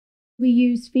We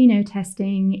use FeNO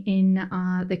testing in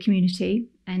the community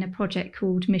in a project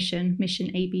called Mission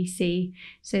ABC.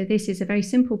 So this is a very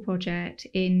simple project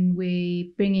in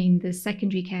we bringing the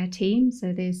secondary care team.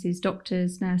 So this is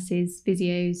doctors, nurses,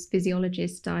 physios,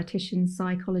 physiologists, dietitians,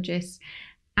 psychologists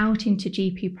out into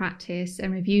GP practice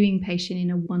and reviewing patient in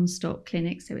a one-stop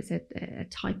clinic. So it's a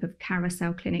type of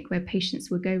carousel clinic where patients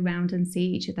will go round and see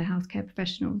each of the healthcare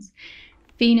professionals.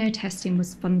 FeNO testing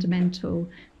was fundamental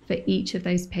for each of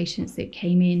those patients that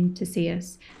came in to see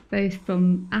us, both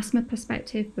from asthma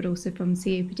perspective, but also from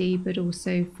COPD, but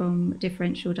also from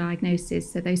differential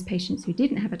diagnosis. So those patients who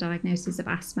didn't have a diagnosis of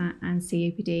asthma and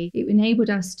COPD, it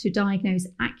enabled us to diagnose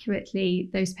accurately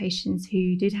those patients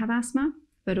who did have asthma,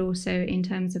 but also in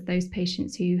terms of those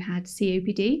patients who had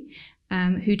COPD,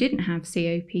 who didn't have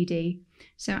COPD.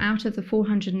 So out of the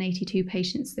 482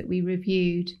 patients that we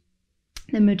reviewed,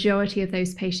 the majority of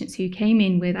those patients who came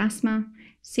in with asthma,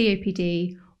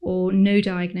 COPD, or no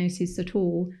diagnosis at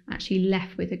all actually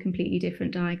left with a completely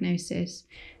different diagnosis.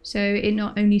 So it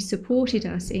not only supported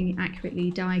us in accurately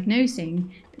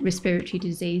diagnosing respiratory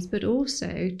disease, but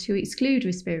also to exclude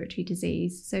respiratory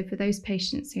disease. So for those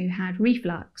patients who had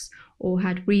reflux or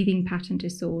had breathing pattern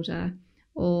disorder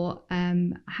or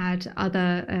had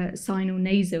other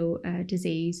sinonasal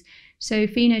disease. So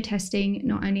FeNO testing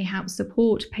not only helps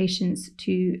support patients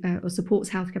or supports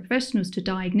healthcare professionals to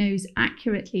diagnose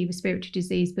accurately respiratory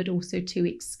disease, but also to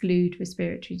exclude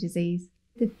respiratory disease.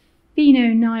 The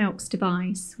FeNO NIOX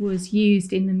device was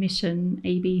used in the Mission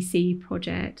ABC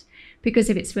project because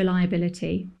of its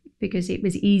reliability, because it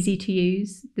was easy to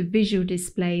use, the visual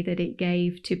display that it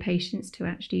gave to patients to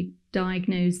actually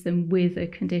diagnose them with a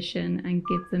condition and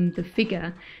give them the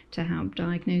figure to help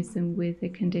diagnose them with a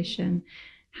condition.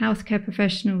 Healthcare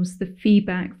professionals, the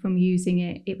feedback from using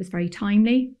it, it was very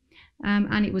timely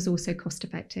and it was also cost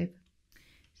effective.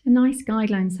 So NICE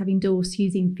guidelines have endorsed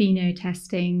using FeNO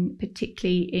testing,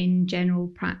 particularly in general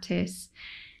practice.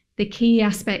 The key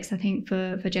aspects, I think,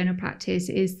 for general practice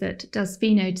is that does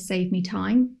FeNO save me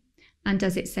time and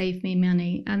does it save me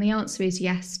money? And the answer is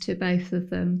yes to both of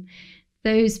them.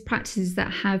 Those practices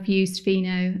that have used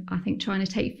FeNO, I think trying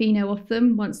to take FeNO off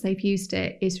them once they've used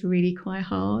it is really quite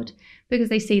hard because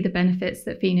they see the benefits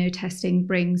that FeNO testing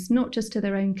brings, not just to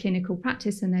their own clinical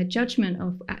practice and their judgment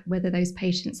of whether those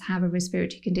patients have a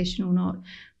respiratory condition or not,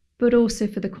 but also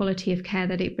for the quality of care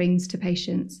that it brings to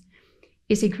patients.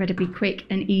 It's incredibly quick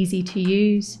and easy to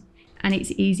use, and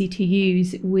it's easy to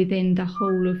use within the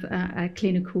whole of a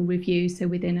clinical review, so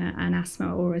within an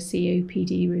asthma or a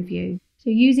COPD review. So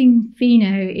using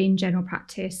FeNO in general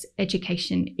practice,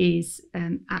 education is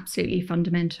absolutely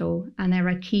fundamental, and there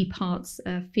are key parts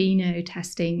of FeNO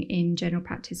testing in general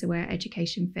practice where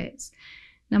education fits.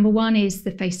 Number one is the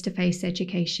face-to-face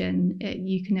education.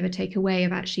 You can never take away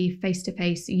of actually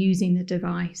face-to-face using the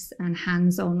device and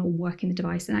hands-on or working the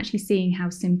device and actually seeing how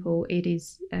simple it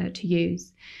is to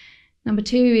use. Number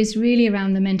two is really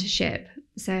around the mentorship.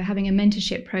 So having a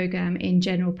mentorship program in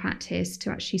general practice to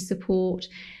actually support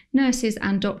nurses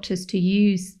and doctors to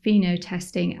use FeNO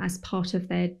testing as part of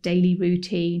their daily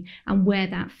routine and where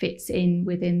that fits in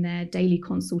within their daily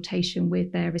consultation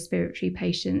with their respiratory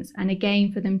patients. And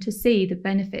again, for them to see the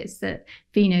benefits that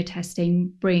FeNO testing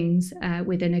brings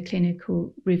within a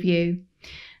clinical review.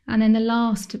 And then the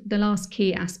last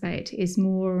key aspect is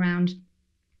more around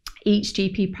each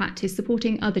GP practice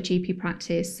supporting other GP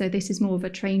practice. So this is more of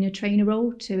a trainer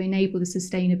role to enable the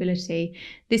sustainability.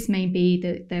 This may be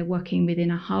that they're working within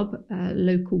a hub,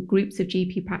 local groups of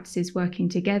GP practices working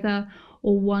together,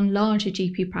 or one larger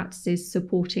GP practices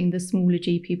supporting the smaller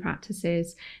GP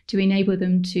practices to enable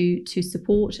them to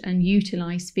support and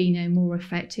utilise FeNO more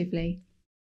effectively.